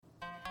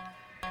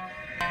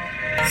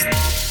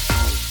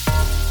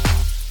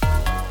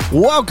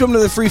Welcome to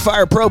the Free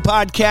Fire Pro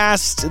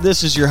Podcast.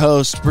 This is your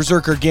host,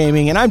 BZRKR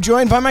Gaming, and I'm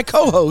joined by my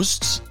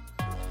co-hosts.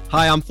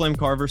 Hi, I'm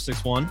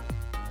FlameCarver61.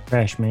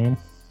 TRASHMAN.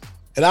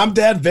 And I'm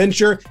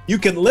DADVENTURER. You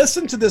can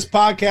listen to this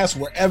podcast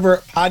wherever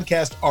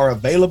podcasts are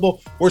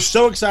available. We're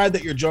so excited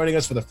that you're joining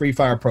us for the Free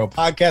Fire Pro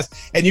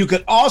Podcast. And you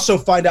can also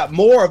find out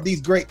more of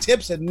these great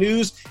tips and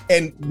news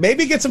and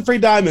maybe get some free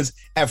diamonds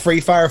at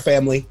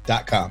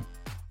freefirefamily.com.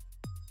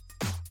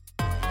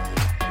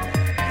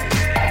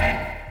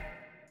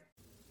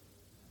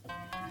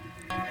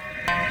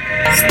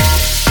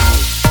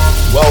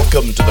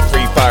 Welcome to the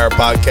Free Fire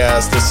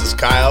Podcast. This is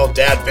Kyle,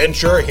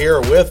 DADVENTURER,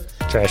 here with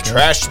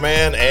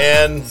TRASHMAN,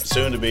 and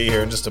soon to be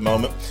here in just a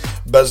moment,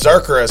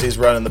 BZRKR, as he's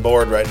running the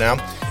board right now.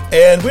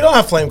 And we don't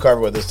have FlameCarver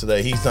with us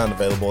today. He's not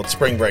available. It's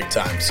spring break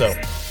time.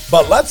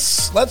 But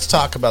let's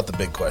talk about the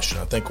big question.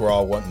 I think we're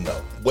all wanting to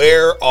know.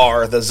 Where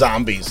are the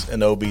zombies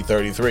in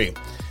OB33?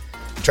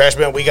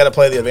 TRASHMAN, we got to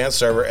play the advanced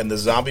server, and the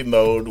zombie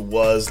mode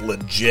was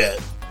legit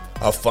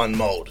a fun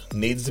mode.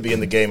 Needs to be in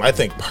the game, I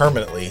think,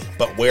 permanently.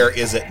 But where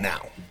is it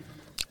now?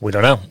 We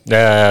don't know.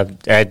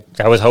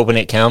 I was hoping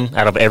it come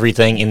out of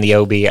everything in the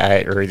OB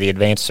or the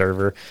advanced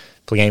server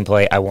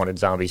gameplay. I wanted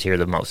zombies here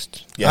the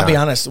most. Yeah. I'll be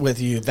honest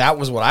with you. That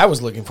was what I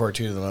was looking forward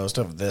to the most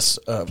of this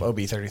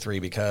OB33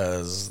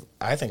 because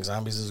I think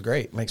zombies is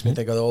great. Makes me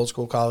think of the old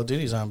school Call of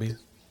Duty zombies.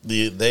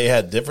 They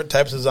had different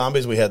types of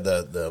zombies. We had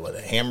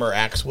the hammer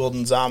axe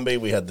wielding zombie.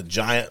 We had the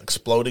giant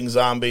exploding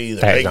zombie,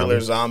 the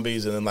regular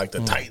zombies, and then like the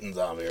Titan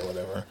zombie or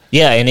whatever.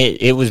 Yeah, and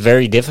it was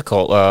very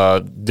difficult.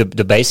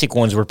 The basic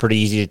ones were pretty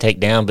easy to take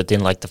down, but then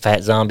like the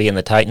fat zombie and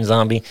the Titan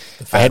zombie,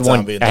 I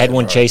had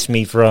one chase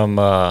me from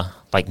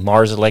like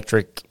Mars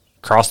Electric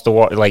across the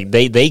water. Like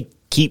they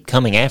keep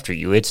coming after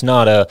you. It's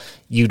not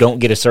you don't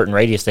get a certain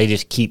radius. They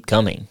just keep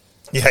coming.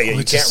 Yeah,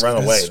 you can't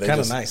run away. It's kind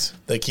of nice.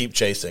 They keep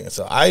chasing.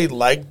 So I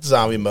like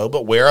zombie mode,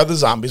 but where are the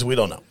zombies? We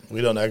don't know.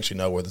 We don't actually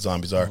know where the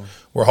zombies are.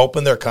 We're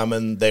hoping they're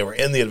coming. They were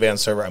in the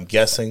advanced server. I'm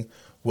guessing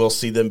we'll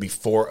see them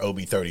before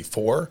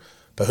OB34,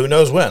 but who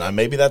knows when?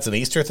 Maybe that's an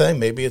Easter thing.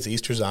 Maybe it's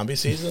Easter zombie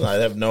season. I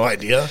have no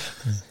idea.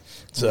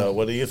 So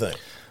what do you think?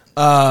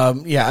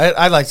 Yeah,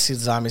 I'd like to see the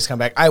zombies come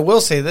back. I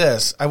will say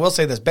this.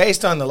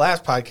 Based on the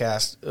last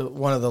podcast,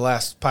 one of the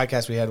last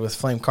podcasts we had with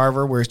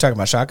FlameCarver, where he's talking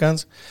about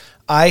shotguns,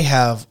 I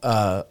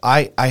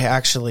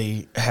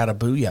actually had a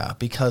booyah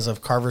because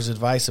of Carver's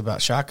advice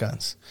about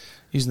shotguns.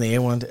 Using the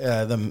A1,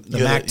 the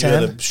MAC-10. You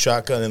had a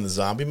shotgun in the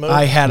zombie mode?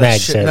 I had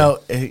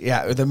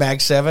the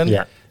MAG 7.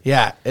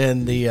 Yeah,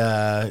 and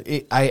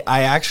I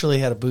actually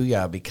had a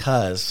booyah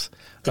because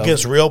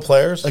against real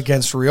players.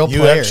 Against real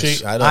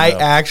players, I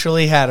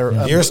actually had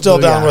a. You're still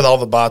booyah. down with all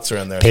the bots are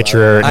in there.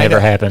 Picture never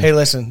happened. Hey,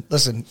 listen.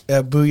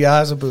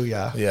 Booyah is a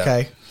booyah. Yeah.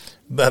 Okay.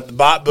 But the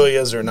bot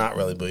booyahs are not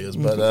really booyahs,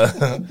 but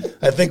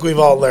I think we've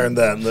all learned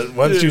that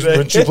once you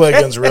play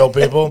against real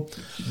people,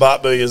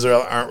 bot booyahs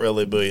aren't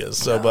really booyahs.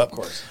 So, no, of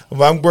course,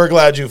 we're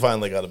glad you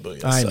finally got a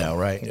booyah. I know,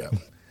 right? Yeah,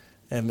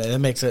 and it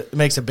makes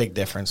a big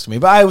difference to me.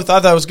 But I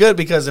thought that was good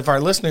because if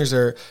our listeners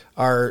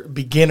are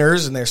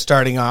beginners and they're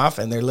starting off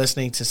and they're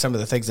listening to some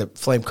of the things that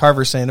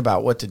FlameCarver's saying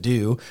about what to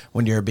do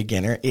when you're a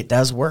beginner, it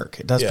does work.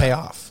 It does pay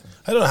off.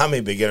 I don't know how many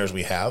beginners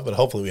we have, but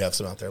hopefully we have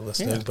some out there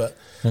listening. Yeah.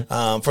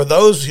 But for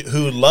those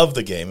who love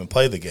the game and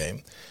play the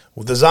game,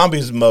 the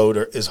zombies mode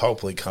is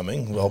hopefully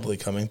coming.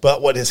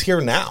 But what is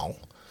here now,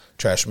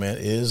 TRASHMAN,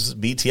 is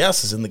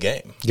BTS is in the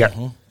game. Yeah.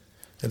 Mm-hmm.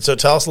 And so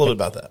tell us a little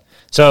bit about that.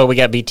 So we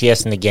got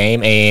BTS in the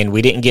game, and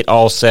we didn't get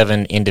all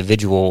 7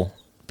 individual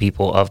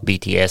people of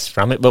BTS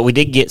from it, but we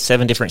did get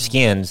 7 different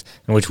skins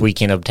in which we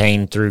can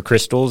obtain through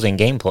crystals and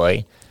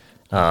gameplay.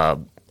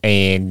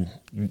 And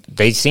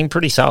they seem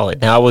pretty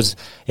solid. Now,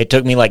 it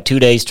took me like 2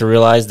 days to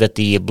realize that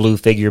the blue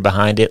figure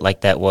behind it,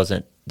 like that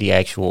wasn't the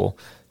actual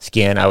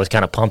skin. I was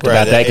kind of pumped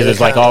about that because it's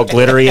like all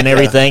glittery and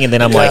everything, and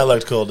then I'm like, it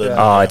looked cool, didn't it?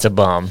 Oh, it's a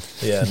bum.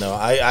 Yeah, no,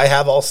 I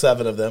have all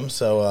 7 of them,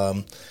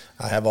 so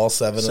I have all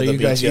 7 of the BTS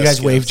skins. So you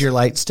guys waved your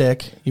light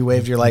stick? You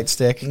waved your light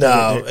stick?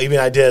 No, I mean,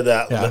 I did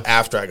that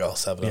after I got all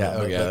 7 of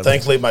them. But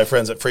thankfully, my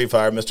friends at Free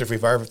Fire, Mr. Free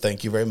Fire,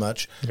 thank you very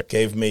much,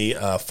 gave me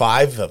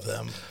 5 of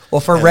them. Well,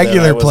 for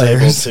regular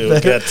players, I was able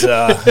to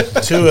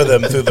get 2 of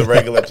them through the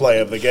regular play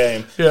of the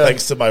game,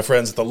 thanks to my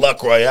friends at the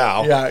Luck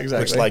Royale,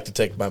 which like to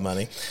take my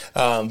money.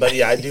 But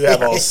yeah, I do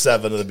have all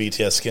 7 of the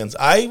BTS skins.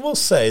 I will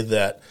say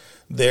that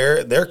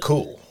they're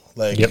cool.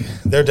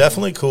 They're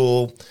definitely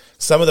cool.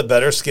 Some of the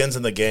better skins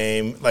in the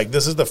game. Like,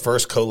 this is the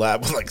first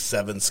collab with like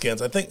 7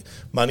 skins. I think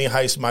Money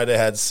Heist might have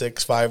had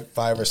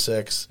 5 or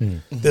 6. Mm-hmm.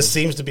 This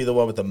seems to be the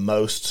one with the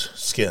most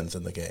skins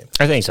in the game.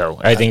 I think so.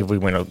 I think if we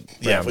went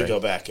if we go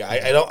back,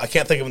 I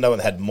can't think of another one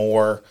that had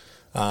more.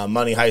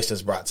 Money Heist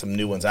has brought some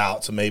new ones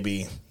out, so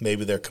maybe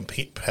they're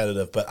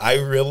competitive. But I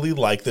really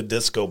like the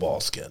Disco Ball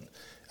skin.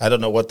 I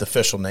don't know what the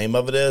official name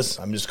of it is.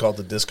 I'm just called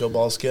the Disco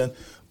Ball skin,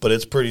 but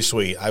it's pretty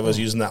sweet. I was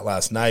using that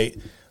last night.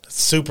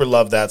 Super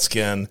love that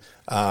skin.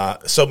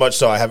 So much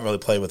so I haven't really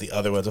played with the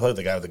other ones. I played with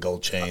the guy with the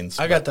gold chains.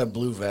 I got the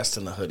blue vest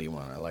and the hoodie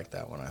one. I like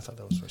that one. I thought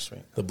that was pretty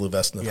sweet. The blue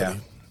vest and the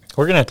hoodie.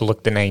 We're gonna have to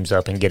look the names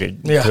up and get it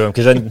Yeah. to them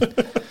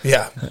because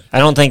Yeah. I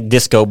don't think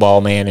Disco Ball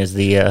Man is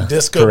the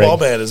Disco correct- Ball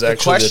Man is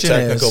actually the question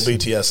technical is-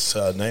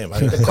 BTS name.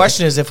 The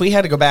question is, if we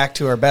had to go back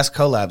to our best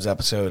collabs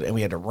episode and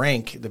we had to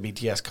rank the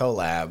BTS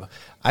collab,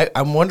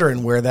 I'm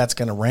wondering where that's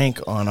going to rank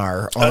on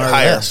our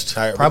higher, list.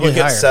 higher. Probably you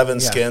get higher. 7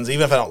 Yeah. skins.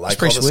 Even if I don't like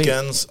all the pretty sweet.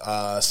 skins,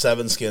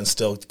 7 skins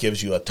still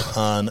gives you a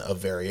ton of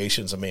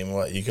variations. I mean,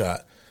 what you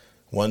got?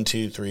 1,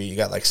 2, 3. You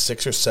got like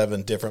 6 or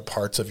 7 different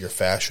parts of your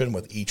fashion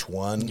with each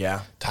one. Yeah.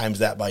 Times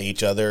that by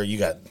each other. You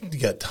got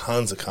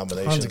tons of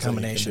combinations. Tons of that you can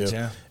combinations, do.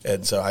 yeah.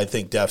 And so I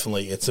think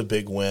definitely it's a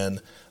big win.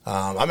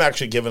 I'm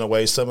actually giving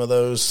away some of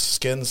those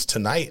skins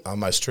tonight on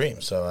my stream.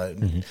 So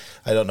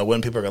I don't know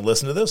when people are going to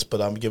listen to this, but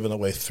I'm giving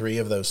away 3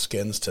 of those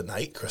skins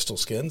tonight, crystal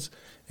skins.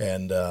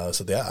 And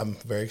so yeah, I'm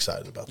very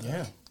excited about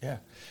that. Yeah.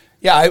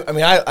 I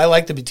mean, I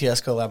like the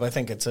BTS collab. I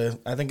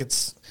think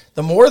it's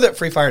the more that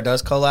Free Fire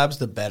does collabs,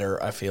 the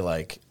better. I feel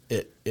like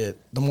the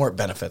more it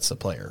benefits the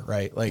player,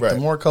 right? Like Right. the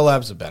more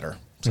collabs, the better.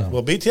 So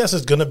Well, BTS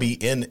is going to be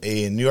in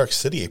New York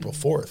City April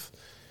 4th.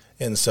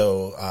 And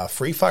so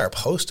Free Fire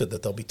posted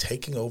that they'll be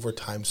taking over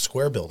Times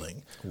Square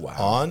building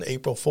on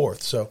April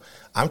 4th. So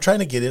I'm trying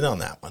to get in on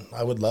that one.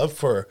 I would love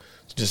to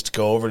just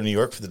go over to New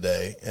York for the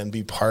day and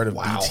be part of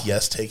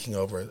BTS taking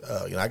over.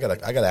 I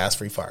gotta ask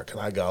Free Fire, can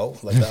I go?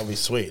 Like that would be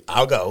sweet.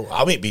 I'll go.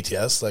 I'll meet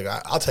BTS. Like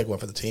I'll take one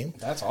for the team.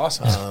 that's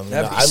awesome.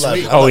 That'd be I love.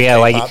 sweet. Oh yeah,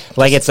 K-pop.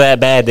 like it's that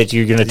bad that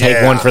you're gonna take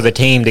Yeah. one for the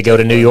team to go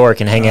to New York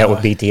and hang out with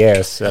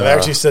BTS. I'm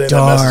actually sending that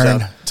Darn.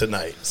 message out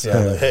tonight. So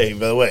like, hey,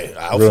 by the way,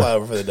 I'll fly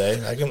over for the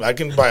day. I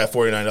can buy a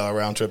 $49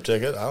 round trip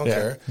ticket. I don't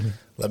care.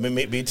 Let me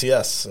meet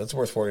BTS. That's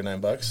worth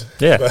 $49.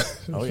 Yeah.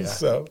 Oh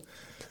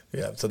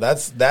yeah. So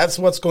that's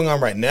what's going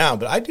on right now.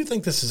 But I do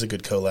think this is a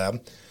good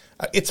collab.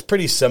 It's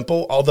pretty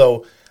simple,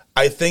 although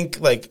I think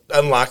like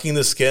unlocking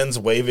the skins,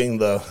 waving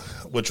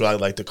which I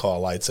like to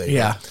call a lightsaber.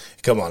 Yeah.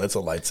 Come on, it's a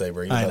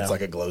lightsaber. I know. It's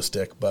like a glow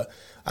stick, but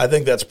I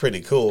think that's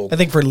pretty cool. I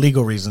think for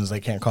legal reasons they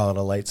can't call it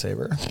a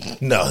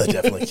lightsaber. No, they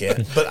definitely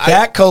can't. But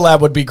That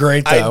collab would be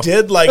great though. I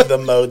did like the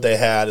mode they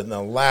had in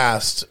the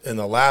last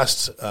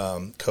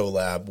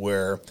collab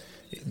where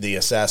the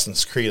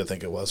Assassin's Creed, I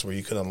think it was, where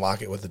you could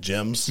unlock it with the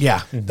gems.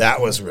 Yeah.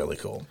 That was really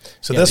cool.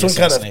 So Yeah, this the one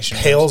kind of assassination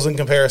pales in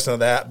comparison to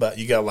that, but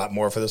you got a lot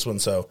more for this one.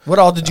 So What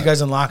all did you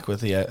guys unlock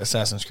with the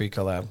Assassin's Creed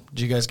collab?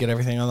 Did you guys get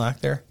everything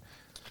unlocked there?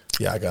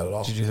 yeah, I got it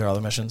all. Did you do through all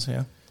the missions?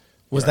 Yeah.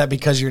 Was that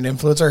because you're an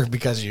influencer or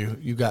because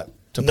you got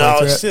to play No,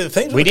 through see, it? the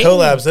thing We with didn't-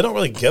 collabs, they don't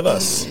really give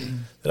us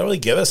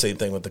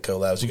anything with the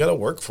collabs. You got to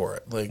work for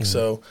it. Like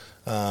so,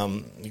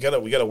 we got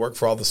to work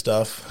for all the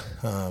stuff.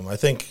 I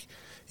think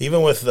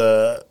even with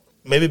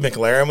maybe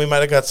McLaren, we might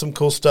have got some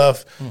cool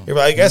stuff.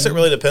 I guess it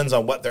really depends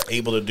on what they're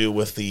able to do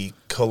with the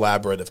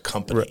collaborative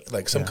company.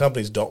 Like some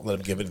companies don't let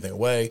them give anything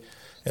away,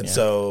 and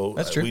so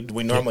That's true.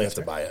 we normally have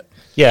to buy it.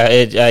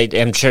 Yeah,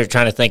 I'm sure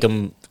trying to think of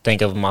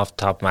them off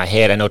the top of my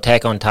head. I know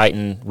Attack on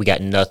Titan, we got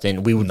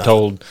nothing. We were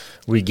told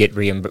we'd get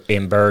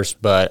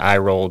reimbursed, but I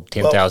rolled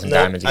 10,000 no,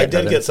 diamonds. I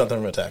did get something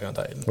from Attack on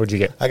Titan. What'd you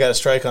get? I got a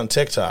strike on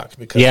TikTok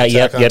because Yeah, of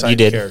yep, Attack on yep, Titan you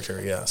did.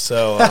 character. Yeah,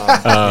 so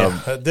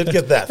I did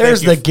get that.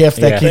 There's Thank the you. gift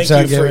that Yeah. keeps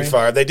Thank on you, Free giving.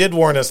 Fire. They did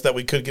warn us that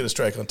we could get a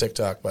strike on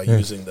TikTok by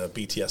using the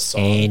BTS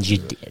song. And you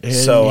did.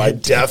 So And I you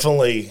did.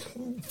 definitely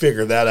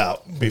figured that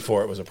out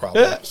before it was a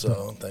problem.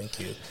 So thank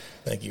you.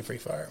 Thank you, Free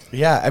Fire.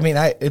 Yeah, I mean,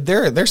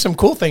 there's some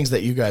cool things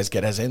that you guys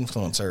get as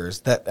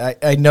influencers that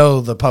I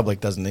know the public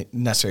doesn't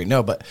necessarily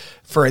know, but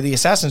for the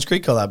Assassin's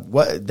Creed collab,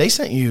 what they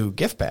sent you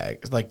gift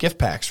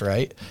packs,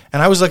 right?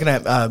 And I was looking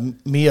at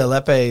Mia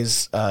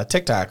Lepe's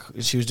TikTok;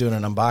 she was doing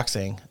an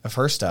unboxing of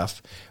her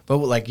stuff, but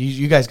like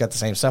you guys got the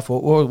same stuff.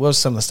 What was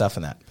some of the stuff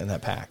in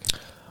that pack?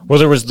 Well,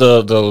 there was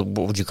the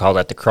what would you call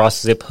that? The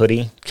cross zip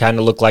hoodie, kind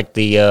of looked like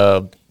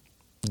the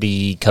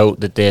coat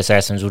that the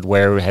assassins would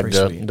wear. It had Pretty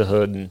sweet. the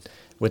hood and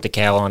with the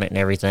cowl on it and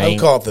everything. I would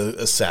call it the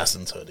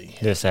Assassin's hoodie.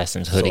 The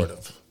assassin's hoodie. Sort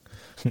of.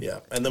 Yeah,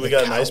 and then we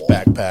got a nice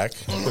backpack,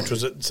 which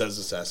it says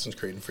Assassin's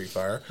Creed and Free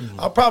Fire.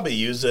 I'll probably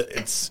use it.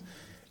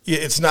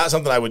 It's not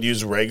something I would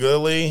use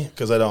regularly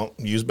because I don't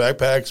use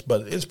backpacks,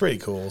 but it's pretty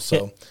cool.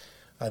 So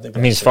I think.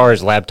 I mean, as far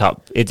as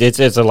laptop, it's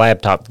a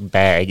laptop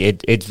bag.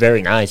 It's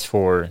very nice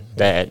for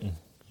that.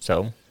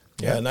 So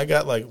yeah,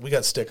 and we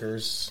got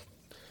stickers.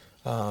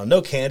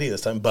 No candy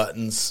this time.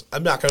 Buttons.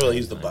 I'm not gonna really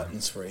use the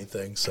buttons for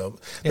anything. So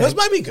those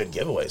might be good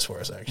giveaways for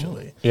us.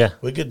 Actually, Yeah.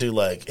 we could do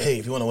like, hey,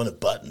 if you want to win a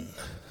button.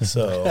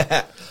 So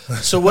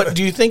So what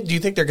do you think? Do you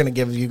think they're going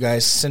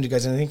to send you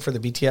guys anything for the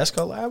BTS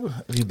collab?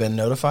 Have you been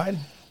notified?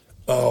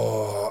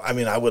 Oh, I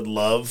mean, I would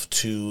love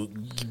to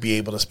be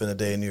able to spend a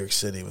day in New York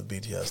City with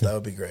BTS. That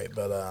would be great.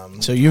 But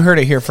So you heard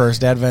it here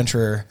first,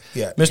 DADVenturer.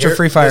 yeah, Mr.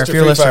 Free Fire, Mr. if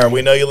you're Free Fire, listening.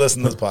 we know you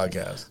listen to this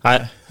podcast.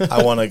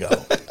 I want to go.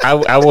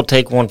 I will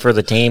take one for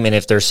the team, and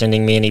if they're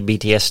sending me any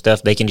BTS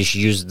stuff, they can just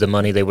use the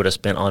money they would have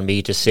spent on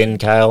me to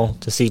send Kyle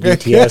to see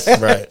BTS.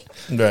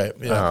 Right.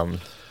 Yeah.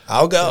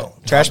 I'll go.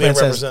 Trashman I'll be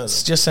a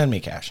says, just send me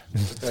cash.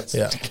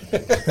 yeah.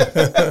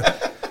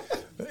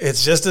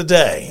 It's just a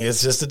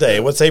day.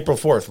 What's April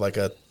 4th? Like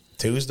a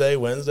Tuesday,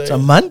 Wednesday? It's a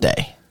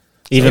Monday.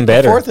 Even April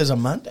better. 4th is a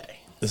Monday.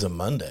 is a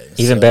Monday.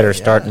 Even better,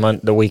 start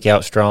the week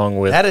out strong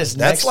with. That's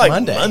next like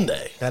Monday.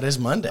 Monday. That is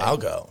Monday. I'll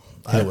go.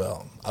 I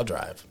will. I'll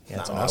drive. Yeah,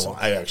 that's No, awesome.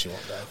 I actually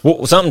won't drive.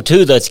 Well, something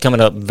too that's coming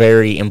up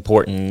very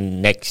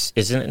important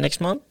isn't it next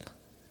month?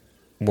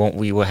 Won't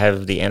we will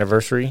have the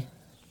anniversary?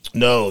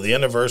 No, the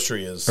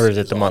anniversary is. Or is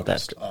it the month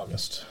August, after?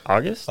 August.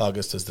 August?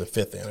 August is the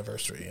 5th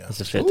anniversary. Yeah. It's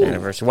the 5th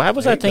anniversary. Why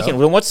was I thinking?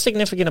 Well, what's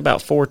significant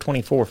about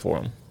 424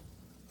 for them?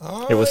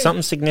 It was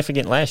something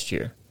significant last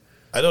year.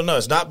 I don't know.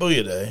 It's not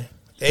Booyah Day.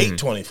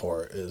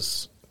 824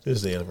 is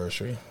the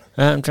anniversary.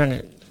 I'm trying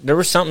to. There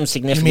was something You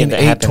significant mean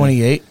that happened.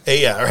 828?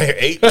 Yeah, right.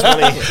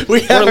 820. We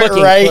have it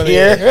looking right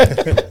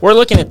here. We're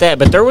looking at that,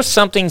 but there was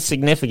something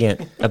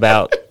significant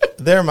about.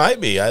 There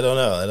might be. I don't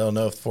know. I don't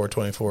know if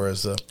 424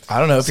 is the. I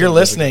don't know. If you're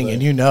listening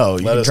and you know,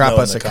 you Let can us drop know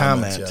in us the a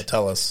comments. comment. Yeah,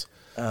 tell us.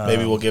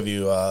 Maybe we'll give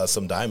you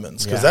some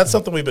diamonds because Yeah. that's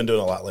something we've been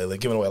doing a lot lately,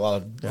 giving away a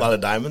lot of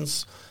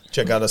diamonds.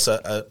 Check out us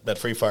at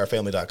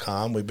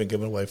freefirefamily.com. We've been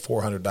giving away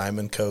 400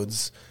 diamond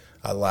codes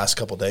the last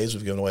couple of days.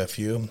 We've given away a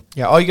few.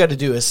 Yeah, all you got to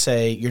do is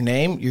say your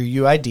name,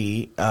 your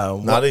UID.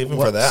 Not even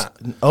for that.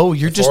 Oh,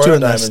 you're just 400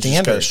 doing the diamonds, you just got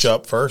to standard. show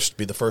up first,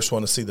 be the first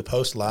one to see the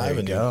post live, There you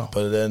and go. you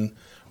put it in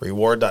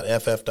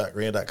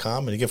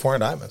reward.ff.green.com, and you get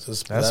 400 diamonds.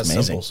 That's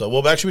amazing. simple. So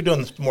we'll actually be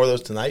doing more of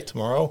those tonight,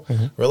 tomorrow.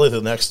 Really,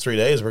 the next 3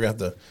 days, we're going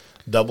to have to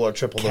double or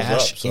triple those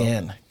up.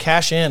 So.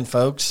 Cash in,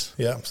 folks.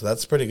 Yeah, so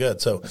that's pretty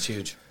good. So That's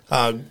huge.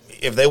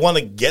 if they want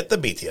to get the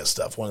BTS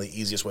stuff, one of the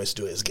easiest ways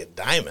to do it is get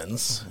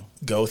diamonds,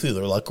 go through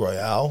their Luck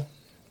Royale,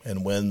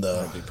 and win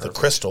the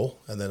crystal,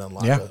 and then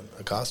unlock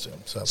a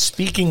costume. So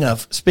Speaking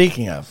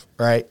of,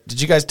 right?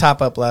 Did you guys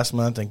top up last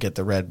month and get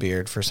the red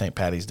beard for St.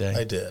 Patty's Day?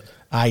 I did.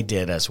 I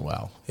did as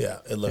well. Yeah,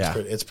 it looks Yeah.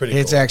 pretty. It's pretty.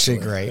 It's cool, actually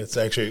great. It's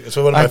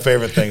one of my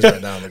favorite things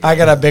right now. In the game. I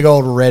got a big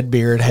old red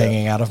beard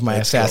hanging out of my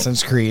It's cool.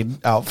 Assassin's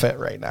Creed outfit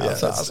right now. Yeah,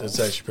 it's awesome. it's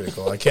actually pretty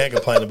cool. I can't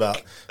complain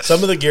about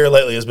some of the gear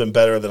lately has been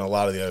better than a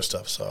lot of the other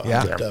stuff. So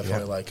Yeah. I'm Yeah.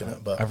 definitely liking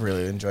it. But I've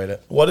really enjoyed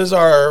it. what's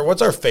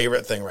our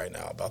favorite thing right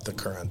now about the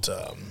current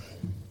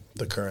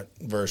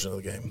version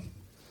of the game?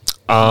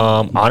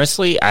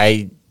 Honestly,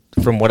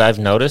 from what I've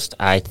noticed,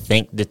 I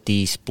think that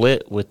the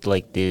split with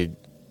like the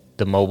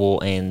mobile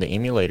and the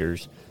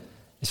emulators,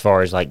 as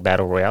far as like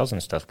battle royales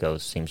and stuff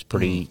goes, seems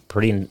pretty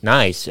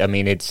nice. I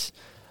mean,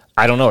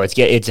 I don't know,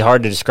 it's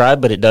hard to describe,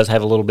 but it does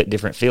have a little bit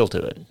different feel to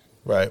it.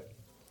 Right.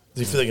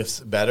 Do you feel like it's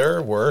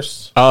better,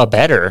 worse?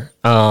 Better.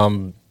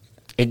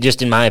 It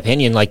just, in my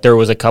opinion, like there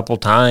was a couple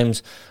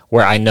times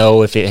where I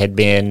know if it had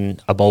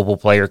been a mobile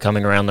player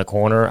coming around the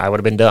corner, I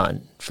would have been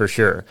done for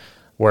sure.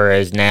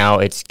 Whereas now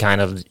it's kind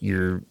of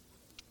you're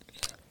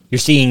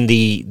seeing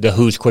the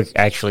who's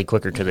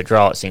quicker to the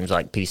draw. It seems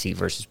like PC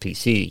versus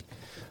PC,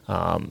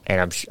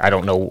 and I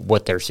don't know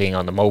what they're seeing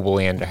on the mobile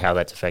end or how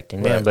that's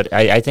affecting them. Right. But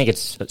I think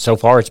so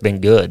far it's been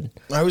good.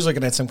 I was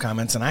looking at some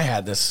comments, and I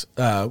had this.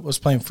 Was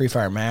playing Free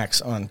Fire Max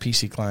on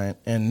PC client,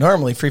 and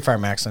normally Free Fire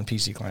Max on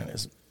PC client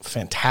is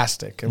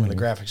fantastic. I mean, the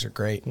graphics are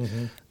great.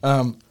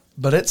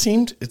 But it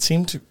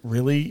seemed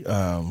really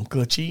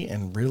glitchy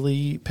and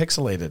really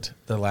pixelated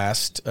the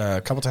last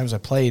couple times I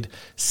played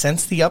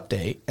since the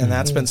update, and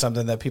that's been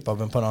something that people have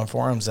been putting on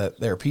forums that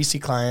their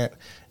PC client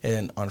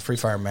and on Free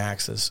Fire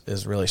Max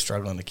is really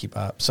struggling to keep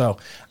up. So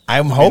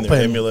I'm hoping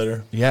The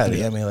emulator? yeah,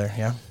 the emulator,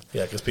 yeah.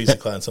 Yeah, because PC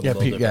client's something a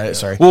little different. Yeah,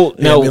 sorry. Well,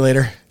 The no,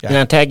 emulator. Yeah.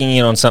 Now tagging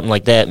in on something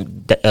like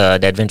that,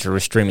 DADVENTURER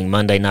was streaming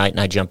Monday night, and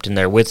I jumped in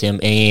there with him,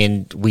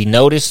 and we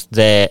noticed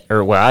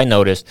I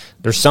noticed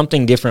there's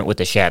something different with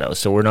the shadows,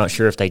 so we're not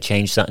sure if they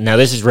changed something. Now,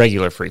 this is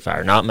regular Free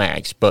Fire, not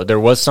Max, but there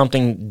was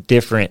something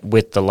different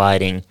with the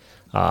lighting.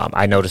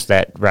 I noticed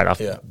that right off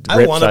Yeah, the I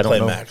rip, want so to play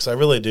don't know. Max. I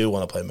really do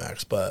want to play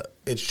Max, but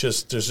it's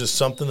just there's just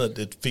something that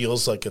it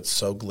feels like it's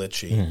so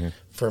glitchy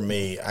for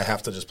me. I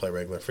have to just play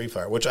regular Free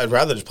Fire, which I'd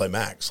rather just play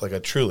Max. Like I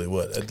truly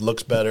would. It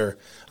looks better.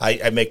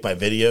 I make my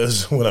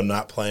videos when I'm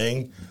not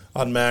playing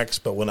on Max,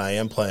 but when I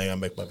am playing, I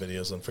make my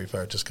videos on Free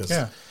Fire just because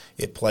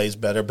it plays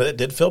better. But it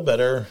did feel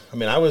better. I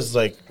mean, I was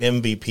like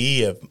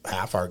MVP of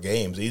half our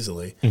games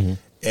easily.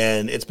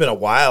 And it's been a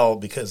while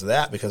because of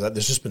that, because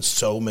there's just been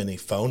so many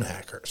phone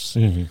hackers.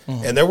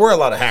 And there were a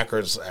lot of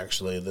hackers,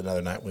 actually, the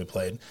other night when we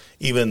played.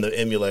 Even the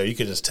emulator, you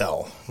could just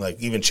tell. Like,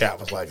 even chat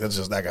was like, that's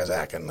just that guy's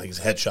hacking. Like, he's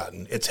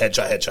headshotting. It's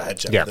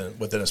headshot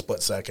within a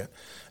split second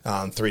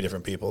on 3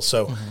 different people.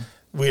 So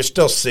we're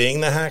still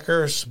seeing the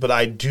hackers, but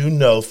I do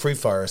know Free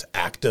Fire is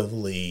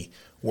actively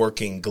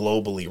working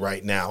globally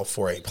right now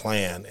for a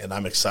plan, and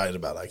I'm excited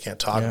about it. I can't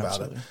talk about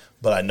it,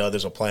 but I know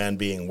there's a plan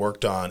being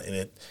worked on,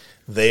 and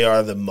they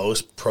are the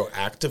most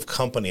proactive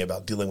company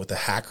about dealing with the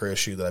hacker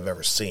issue that I've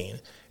ever seen.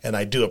 And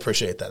I do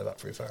appreciate that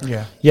about Free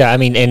Fire. Yeah, I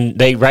mean, and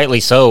they rightly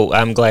so.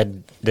 I'm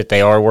glad that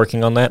they are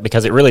working on that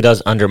because it really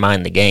does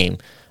undermine the game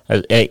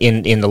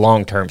in the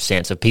long-term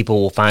sense of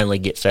people will finally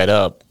get fed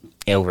up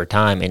over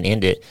time and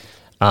end it.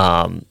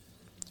 And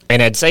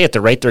I'd say at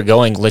the rate they're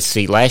going, let's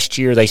see, last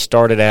year they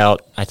started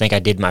out, I think I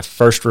did my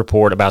first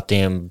report about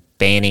them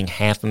banning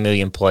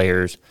 500,000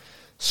 players,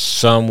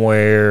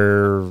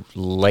 somewhere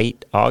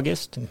late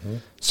August.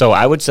 So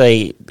I would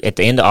say at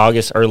the end of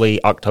August,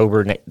 early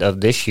October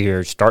of this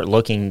year, start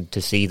looking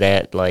to see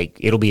that, like,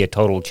 it'll be a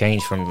total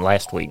change from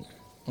last week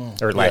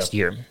or last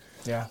year.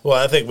 Yeah.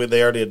 Well, I think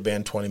they already had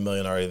banned 20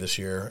 million already this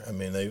year. I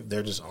mean,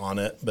 they're just on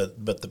it,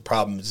 but the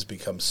problem has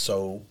become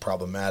so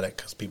problematic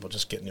because people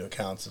just get new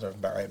accounts and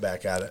are right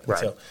back at it. Right.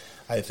 So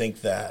I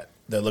think that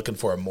they're looking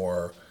for a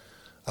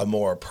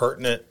more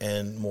pertinent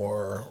and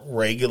more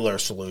regular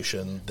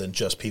solution than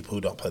just people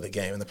who don't play the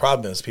game. And the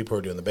problem is people who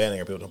are doing the banning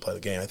are people who don't play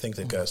the game. I think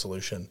they've got a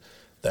solution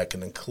that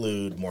can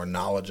include more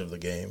knowledge of the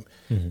game,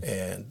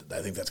 and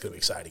I think that's going to be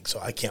exciting.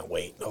 So I can't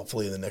wait.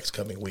 Hopefully in the next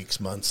coming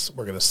weeks, months,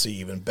 we're going to see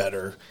even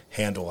better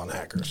handle on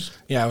hackers.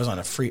 Yeah, I was on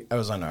a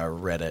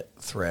Reddit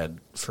thread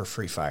for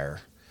Free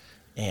Fire,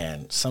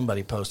 and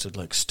somebody posted,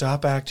 like,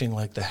 stop acting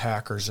like the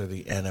hackers are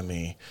the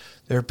enemy.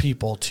 They're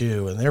people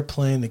too, and they're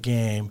playing the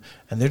game,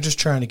 and they're just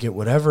trying to get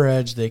whatever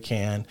edge they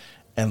can.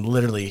 And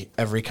literally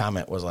every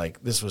comment was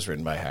like, "This was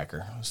written by a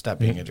hacker. Stop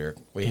being a jerk.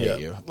 We hate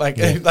you." Like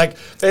it's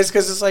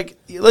because it's like,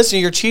 listen,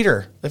 you're a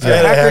cheater. If you're a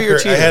hacker, you're a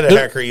cheater. I had a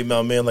hacker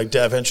email me and like,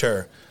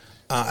 DADVENTURER,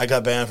 I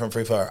got banned from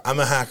Free Fire. I'm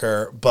a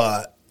hacker,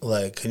 but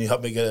like, can you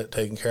help me get it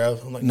taken care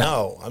of? I'm like,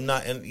 no, I'm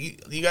not. And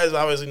you guys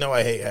obviously know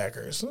I hate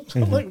hackers.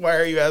 I'm like, why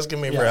are you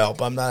asking me for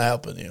help? I'm not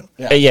helping you.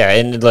 Yeah,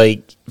 and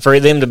like for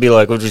them to be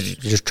like, "We're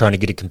just trying to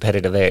get a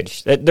competitive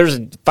edge." There's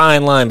a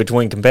fine line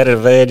between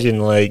competitive edge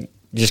and like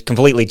just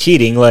completely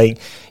cheating. Like,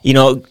 you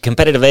know,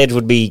 competitive edge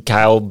would be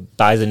Kyle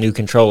buys a new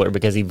controller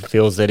because he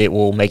feels that it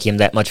will make him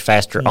that much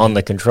faster on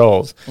the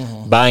controls.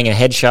 Buying a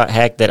headshot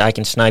hack that I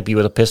can snipe you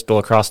with a pistol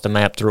across the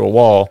map through a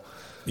wall,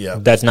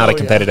 that's not a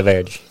competitive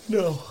edge.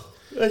 No.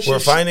 We're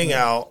finding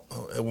out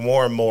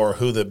more and more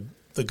who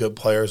the good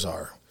players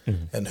are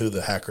and who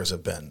the hackers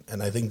have been.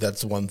 And I think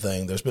that's one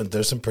thing.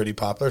 There's some pretty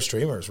popular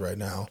streamers right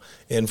now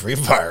in Free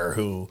Fire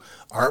who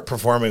aren't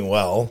performing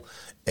well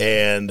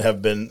and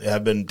have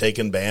been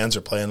taking bans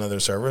or playing other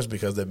servers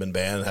because they've been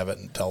banned and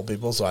haven't told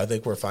people. So I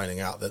think we're finding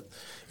out that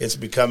it's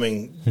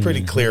becoming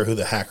pretty clear who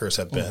the hackers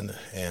have been.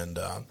 And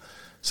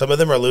some of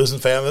them are losing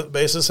fan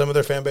bases. Some of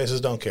their fan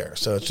bases don't care.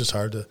 So it's just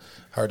hard to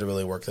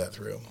really work that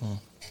through.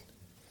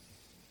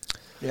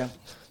 Yeah.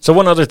 So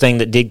one other thing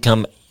that did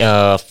come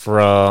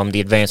from the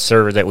advanced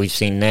server that we've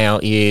seen now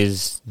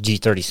is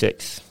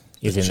G36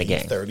 is in the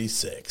game.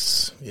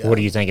 G36. Yeah. What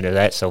are you thinking of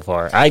that so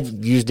far?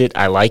 I've used it.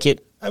 I like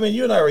it. I mean,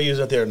 you and I were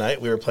using it the other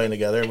night. We were playing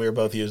together, and we were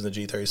both using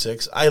the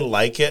G36. I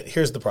like it.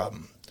 Here's the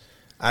problem.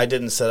 I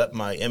didn't set up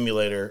my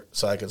emulator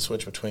so I could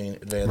switch between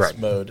advanced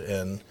mode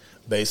and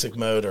basic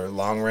mode or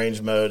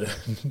long-range mode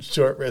and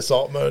short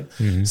assault mode.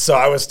 So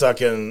I was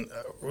stuck in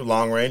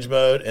long-range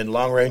mode, and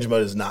long-range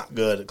mode is not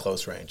good at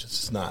close range. It's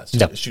just not.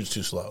 It shoots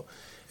too slow.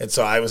 And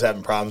so I was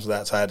having problems with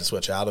that, so I had to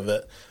switch out of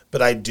it.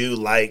 But I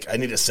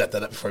need to set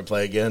that up before I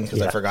play again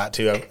because I forgot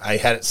to. I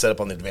had it set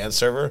up on the advanced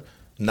server,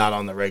 not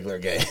on the regular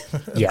game.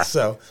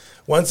 So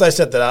once I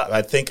set that up,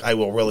 I think I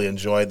will really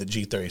enjoy the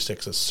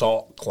G36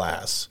 assault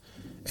class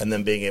and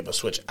then being able to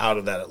switch out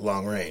of that at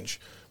long range.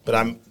 But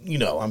I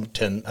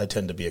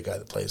tend to be a guy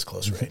that plays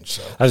close range.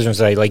 So I was going to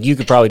say, like, you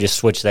could probably just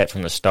switch that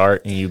from the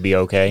start and you'd be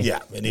okay. Yeah,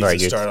 it needs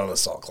to start on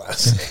assault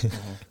class.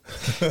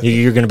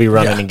 You're going to be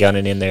running and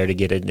gunning in there to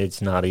get it.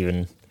 It's not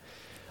even.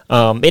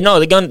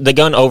 The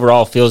gun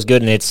overall feels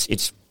good, and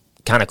it's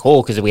kind of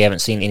cool because we haven't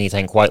seen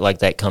anything quite like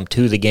that come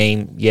to the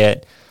game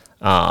yet.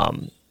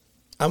 I'm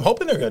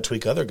hoping they're going to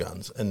tweak other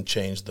guns and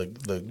change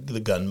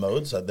the gun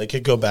modes. They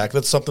could go back.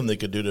 That's something they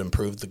could do to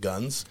improve the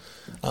guns.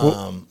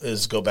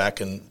 Is go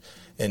back and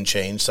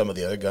change some of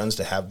the other guns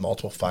to have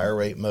multiple fire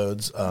rate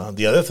modes.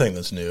 The other thing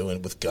that's new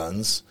and with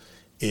guns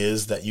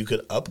is that you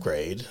could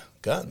upgrade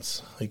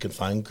guns. You could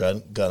find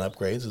gun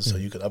upgrades, and so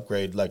you could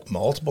upgrade like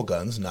multiple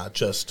guns, not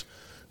just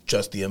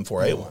the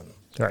M4A1.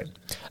 Right.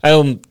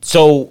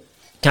 So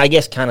I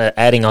guess kind of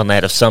adding on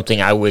that of something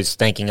I was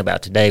thinking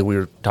about today, we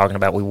were talking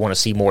about we want to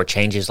see more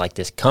changes like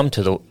this come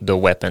to the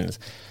weapons,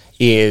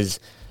 is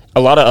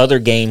a lot of other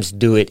games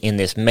do it in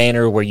this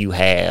manner where you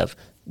have,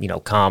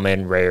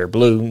 common, rare,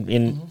 blue.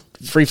 In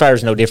Free Fire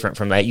is no different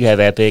from that. You have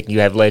epic,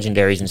 you have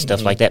legendaries and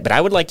stuff like that. But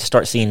I would like to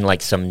start seeing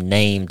like some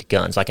named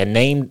guns, like a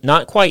named,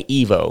 not quite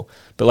Evo,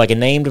 but like a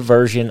named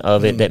version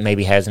of it that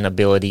maybe has an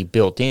ability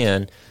built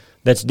in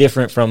that's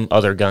different from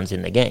other guns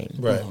in the game.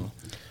 Right.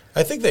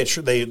 I think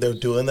they're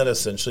doing that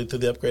essentially through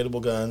the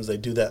upgradable guns. They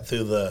do that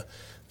through the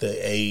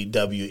AWMY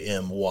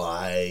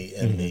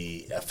and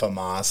the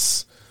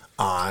FAMAS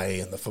I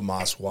and the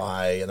FAMAS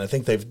Y, and I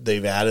think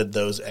they've added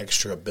those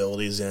extra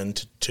abilities in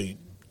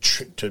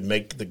to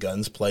make the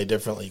guns play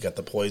differently. You got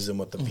the poison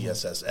with the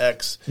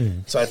PSSX,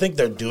 so I think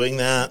they're doing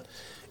that.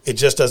 It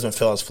just doesn't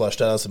feel as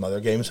fleshed out as some other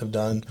games have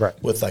done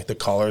with like the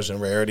colors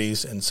and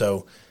rarities, and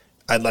so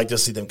I'd like to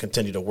see them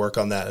continue to work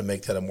on that and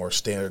make that a more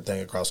standard thing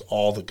across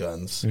all the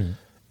guns.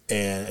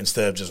 And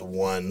instead of just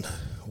one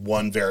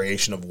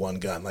variation of one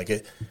gun,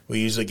 we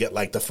usually get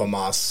like the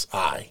FAMAS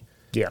I,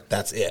 Yeah.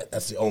 That's it.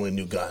 That's the only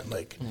new gun.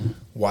 Like,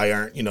 why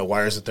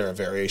isn't there a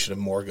variation of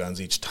more guns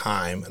each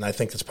time? And I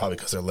think it's probably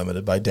because they're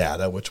limited by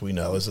data, which we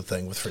know is a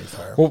thing with Free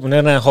Fire. Well,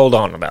 no, hold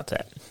on about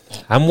that.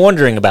 I'm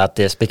wondering about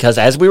this because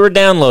as we were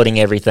downloading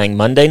everything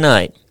Monday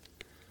night,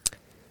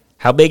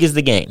 how big is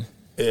the game?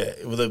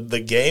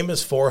 The game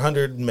is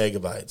 400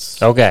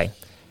 megabytes. Okay.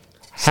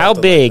 How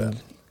Something big, like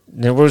that.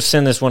 then we'll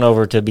send this one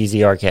over to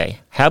BZRK.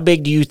 How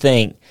big do you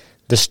think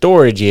the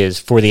storage is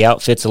for the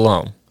outfits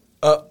alone?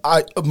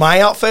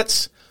 My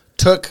outfits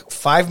took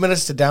 5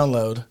 minutes to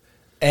download,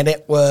 and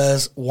it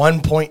was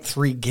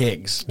 1.3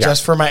 gigs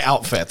just for my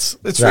outfits.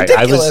 It's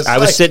ridiculous. I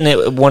was sitting at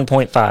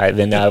 1.5,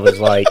 and I was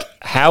like,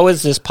 how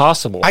is this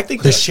possible? I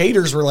think the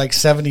shaders were like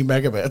 70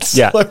 megabits.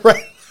 Yeah.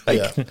 Right.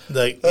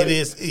 It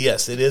is.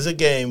 Yes, it is a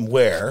game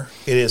where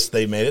it is.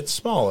 They made it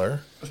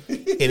smaller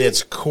in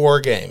its core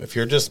game. If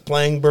you're just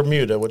playing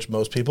Bermuda, which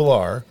most people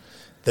are,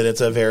 then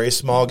it's a very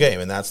small game,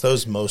 and that's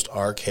those most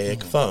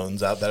archaic phones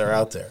that are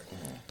out there.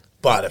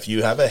 But if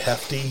you have a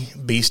hefty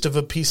beast of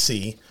a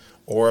PC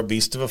or a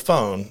beast of a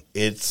phone,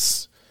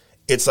 it's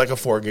like a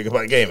 4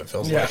 gigabyte game. It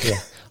feels like. Yeah.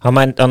 On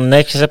the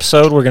next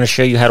episode, we're going to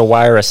show you how to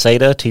wire a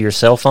SATA to your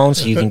cell phone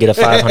so you can get a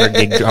 500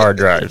 gig hard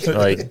drive.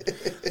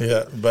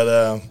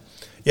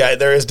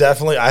 There is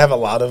definitely. I have a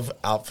lot of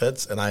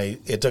outfits, and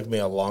it took me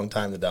a long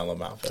time to download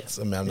my outfits.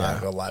 I mean, I'm not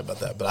going to lie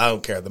about that, but I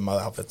don't care. My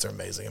outfits are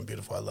amazing and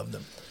beautiful. I love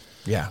them.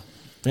 Yeah.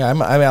 Yeah,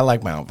 I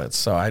like my outfits,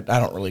 so I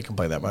don't really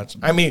complain that much.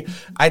 I mean,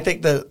 I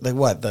think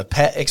the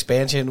pet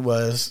expansion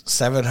was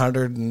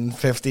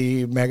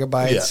 750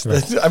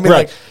 megabytes. Yeah. I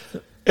mean,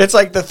 it's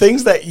like the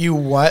things that you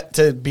want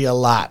to be a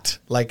lot,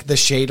 like the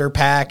shader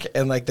pack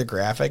and like the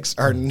graphics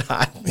are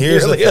not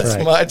nearly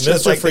as much. Mr.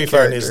 As like Free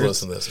Fire needs to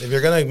listen to this. If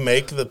you're going to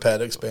make the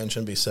pet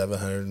expansion be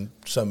 700 and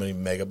so many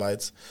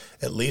megabytes,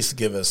 at least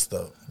give us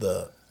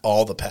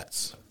all the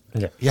pets.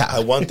 Yeah.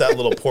 I want that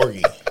little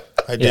porgy.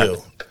 I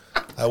do.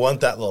 I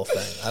want that little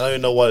thing. I don't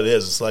even know what it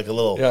is. It's like a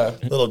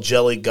little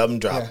jelly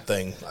gumdrop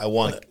thing. I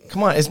want it.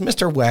 Come on, is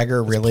Mr.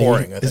 Wagger really?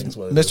 Pouring, I think is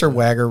what it Mr. is.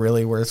 Wagger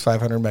really worth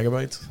 500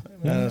 megabytes?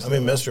 I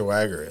mean, Mr.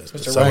 Wagger is.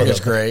 Mr. Wagger's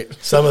great.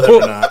 Some of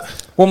them are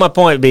not. Well, my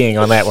point being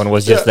on that one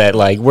was just that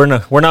like we're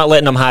not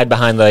letting them hide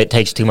behind it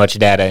takes too much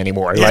data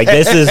anymore. Like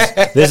this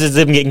is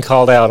them getting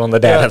called out on the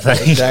data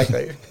thing.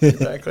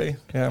 Exactly.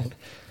 Yeah.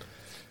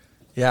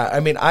 Yeah, I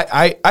mean,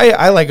 I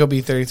like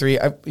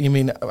OB33. I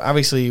mean,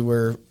 obviously,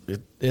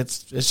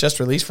 it's just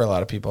released for a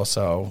lot of people,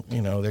 so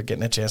they're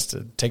getting a chance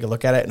to take a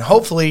look at it, and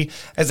hopefully,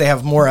 as they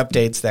have more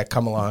updates that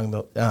come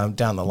along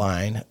down the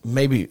line,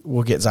 maybe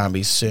we'll get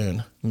zombies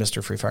soon,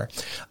 Mr. Free Fire.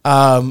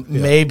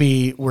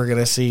 Maybe we're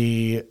gonna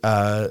see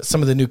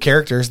some of the new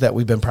characters that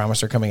we've been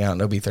promised are coming out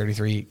in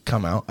OB33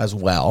 come out as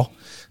well.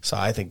 So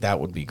I think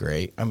that would be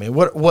great. I mean,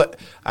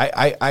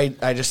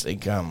 I just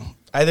think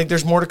I think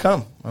there's more to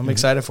come. I'm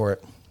excited for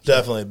it.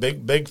 Definitely.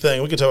 Big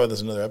thing. We could talk about this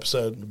in another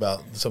episode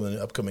about some of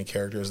the upcoming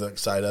characters that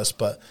excite us,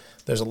 but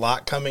there's a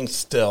lot coming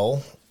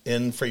still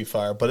in Free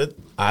Fire, but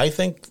I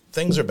think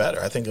things are better.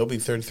 I think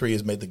OB33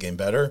 has made the game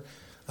better.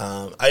 We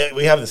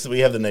have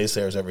the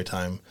naysayers every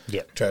time.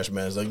 Yeah.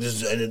 TRASHMAN is like,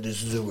 this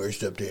is the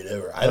worst update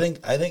ever. I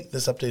think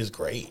this update is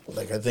great.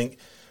 Like, I think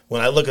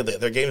when I look at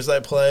their games that I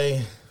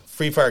play,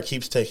 Free Fire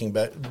keeps taking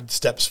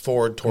steps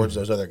forward towards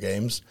those other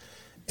games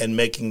and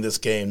making this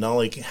game not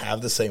only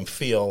have the same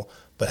feel,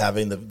 but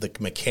having the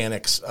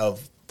mechanics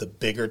of the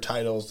bigger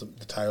titles,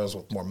 the titles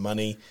with more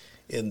money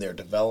in their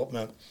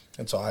development.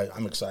 And so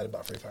I'm excited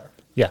about Free Fire.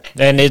 Yeah,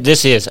 and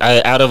this is,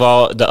 out of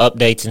all the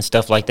updates and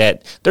stuff like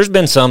that, there's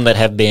been some that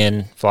have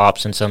been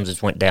flops and some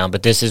that went down,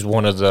 but this is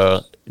one of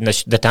the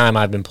time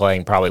I've been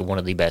playing, probably one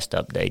of the best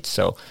updates.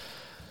 So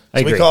I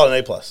agree. We call it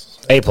an A+.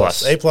 A+. A+ on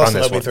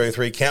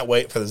OB33. Can't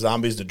wait for the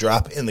zombies to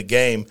drop in the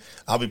game.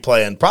 I'll be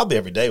playing probably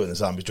every day when the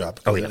zombies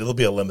drop. It'll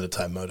be a limited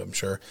time mode, I'm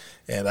sure.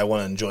 And I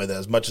want to enjoy that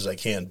as much as I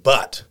can.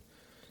 But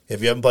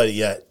if you haven't played it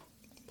yet,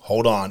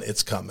 hold on.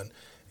 It's coming.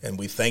 And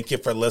we thank you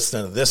for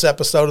listening to this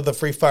episode of the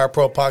Free Fire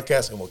Pro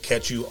Podcast, and we'll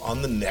catch you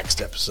on the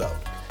next episode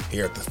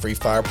here at the Free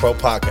Fire Pro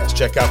Podcast.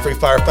 Check out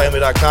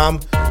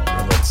freefirefamily.com,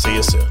 and we'll see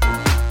you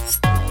soon.